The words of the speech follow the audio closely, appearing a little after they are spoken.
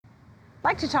I'd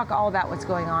like to talk all about what's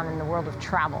going on in the world of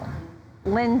travel.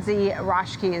 Lindsay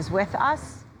Rashke is with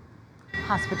us,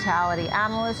 hospitality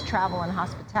analyst, travel and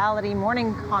hospitality,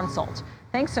 morning consult.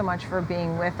 Thanks so much for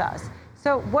being with us.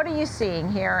 So what are you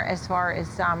seeing here as far as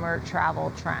summer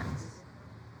travel trends?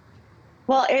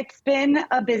 Well, it's been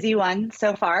a busy one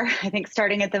so far. I think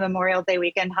starting at the Memorial Day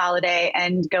weekend holiday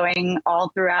and going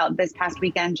all throughout this past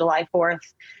weekend, July 4th.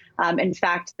 In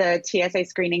fact, the TSA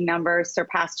screening numbers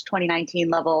surpassed 2019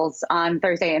 levels on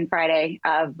Thursday and Friday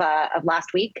of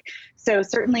last week. So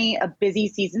certainly a busy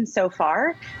season so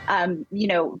far.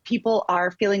 People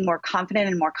are feeling more confident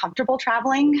and more comfortable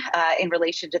traveling in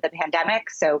relation to the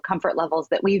pandemic. So comfort levels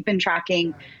that we've been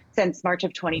tracking since March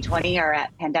of 2020 are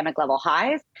at pandemic level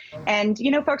highs. And,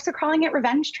 folks are calling it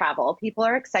revenge travel. People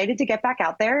are excited to get back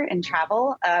out there and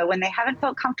travel when they haven't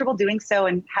felt comfortable doing so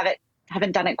and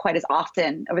haven't done it quite as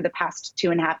often over the past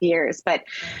 2.5 years. But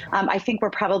I think we're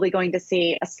probably going to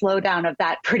see a slowdown of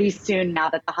that pretty soon now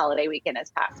that the holiday weekend has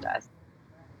passed us.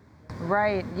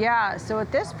 Right, yeah. So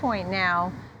at this point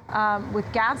now,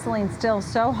 with gasoline still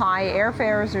so high,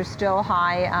 airfares are still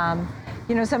high.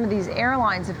 Some of these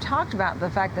airlines have talked about the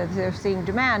fact that they're seeing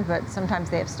demand, but sometimes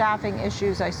they have staffing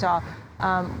issues. I saw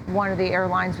one of the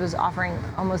airlines was offering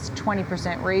almost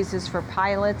 20% raises for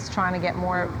pilots, trying to get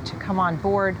more to come on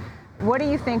board. What do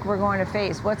you think we're going to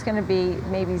face? What's going to be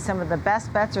maybe some of the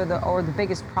best bets or the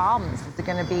biggest problems? Is it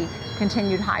going to be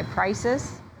continued high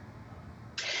prices?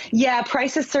 Yeah,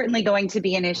 price is certainly going to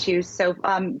be an issue. So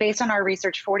based on our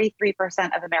research,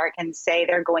 43% of Americans say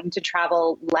they're going to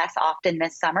travel less often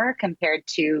this summer compared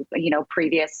to,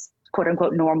 previous quote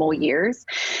unquote normal years.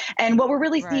 And what we're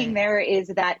really seeing there is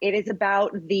that it is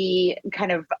about the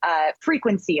kind of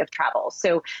frequency of travel.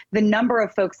 So the number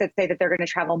of folks that say that they're going to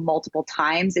travel multiple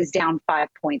times is down 5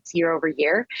 points year over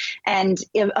year. And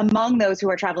among those who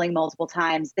are traveling multiple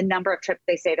times, the number of trips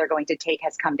they say they're going to take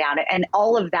has come down. And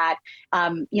all of that,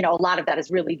 a lot of that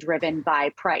is really driven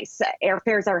by price.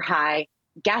 Airfares are high.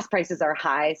 Gas prices are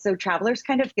high, so travelers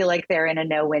kind of feel like they're in a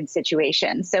no-win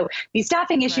situation. So these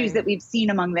staffing issues that we've seen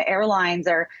among the airlines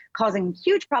are causing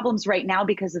huge problems right now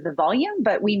because of the volume,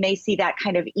 but we may see that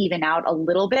kind of even out a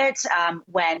little bit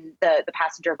when the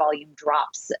passenger volume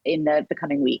drops in the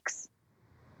coming weeks.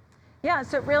 Yeah,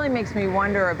 so it really makes me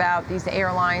wonder about these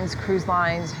airlines, cruise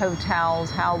lines,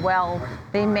 hotels, how well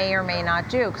they may or may not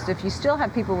do. Because if you still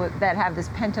have people that have this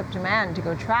pent-up demand to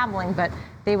go traveling, but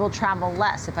they will travel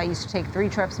less. If I used to take 3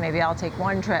 trips, maybe I'll take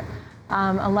 1 trip,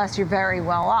 unless you're very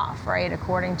well off, right,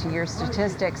 according to your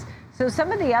statistics. So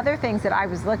some of the other things that I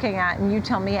was looking at, and you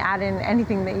tell me, add in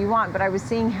anything that you want, but I was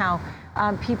seeing how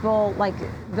people, like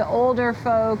the older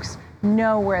folks,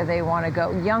 know where they want to go.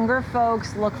 Younger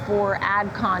folks look for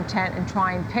ad content and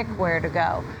try and pick where to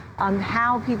go.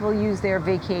 How people use their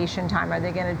vacation time. Are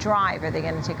they going to drive? Are they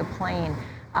going to take a plane?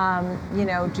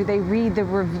 Do they read the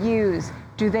reviews?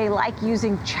 Do they like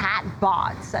using chat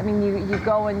bots? I mean, you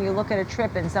go and you look at a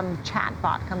trip and some chat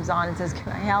bot comes on and says, can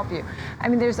I help you? I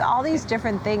mean, there's all these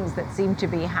different things that seem to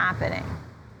be happening.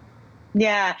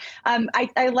 Yeah,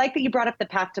 I like that you brought up the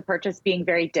path to purchase being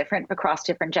very different across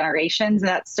different generations.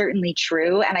 That's certainly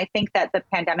true. And I think that the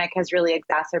pandemic has really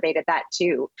exacerbated that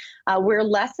too. We're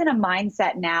less in a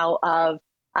mindset now of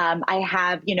I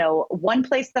have, one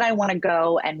place that I want to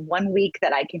go and 1 week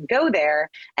that I can go there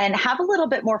and have a little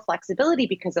bit more flexibility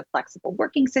because of flexible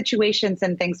working situations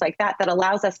and things like that, that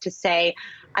allows us to say,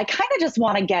 I kind of just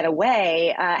want to get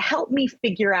away. Help me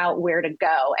figure out where to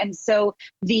go. And so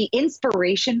the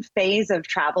inspiration phase of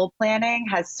travel planning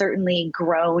has certainly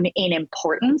grown in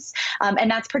importance. And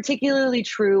that's particularly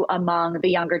true among the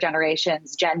younger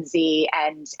generations, Gen Z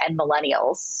and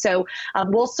millennials. So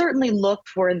we'll certainly look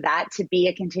for that to be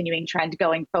a continuing trend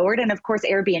going forward. And of course,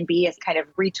 Airbnb has kind of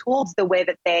retooled the way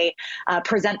that they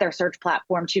present their search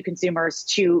platform to consumers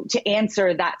to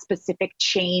answer that specific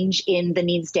change in the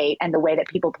need state and the way that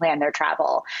people plan their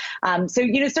travel. So,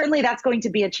 certainly that's going to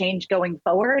be a change going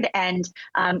forward. And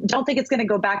don't think it's going to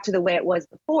go back to the way it was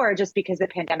before, just because the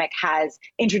pandemic has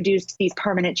introduced these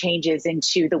permanent changes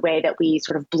into the way that we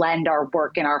sort of blend our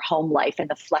work and our home life and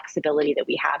the flexibility that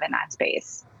we have in that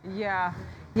space.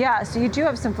 Yeah, so you do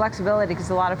have some flexibility because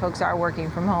a lot of folks are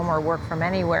working from home or work from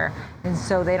anywhere, and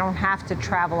so they don't have to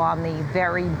travel on the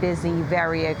very busy,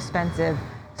 very expensive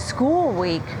school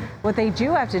week. What they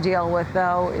do have to deal with,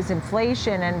 though, is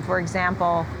inflation. And for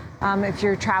example, if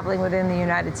you're traveling within the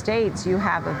United States, you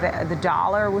have the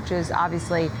dollar, which is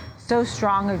obviously so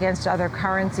strong against other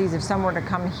currencies. If someone were to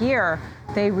come here,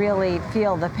 they really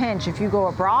feel the pinch. If you go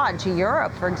abroad to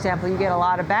Europe, for example, you get a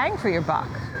lot of bang for your buck.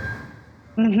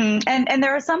 And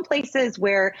there are some places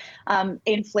where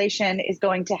inflation is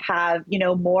going to have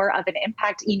more of an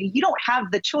impact. You don't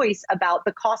have the choice about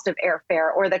the cost of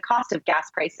airfare or the cost of gas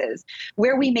prices.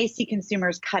 Where we may see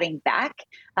consumers cutting back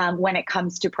when it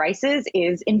comes to prices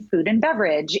is in food and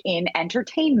beverage, in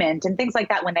entertainment, and things like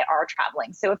that when they are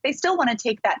traveling. So if they still want to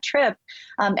take that trip,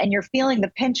 and you're feeling the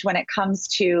pinch when it comes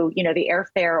to the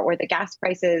airfare or the gas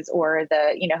prices or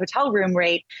the hotel room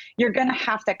rate, you're going to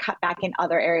have to cut back in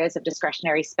other areas of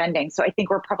discretionary spending. So I think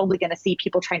we're probably going to see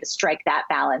people trying to strike that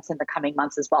balance in the coming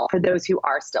months as well for those who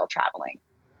are still traveling.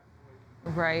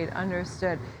 Right,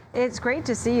 understood. It's great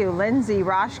to see you. Lindsay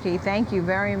Roshke, thank you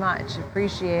very much.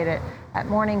 Appreciate it. At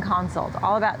Morning Consult,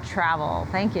 all about travel.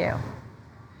 Thank you.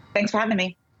 Thanks for having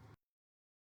me.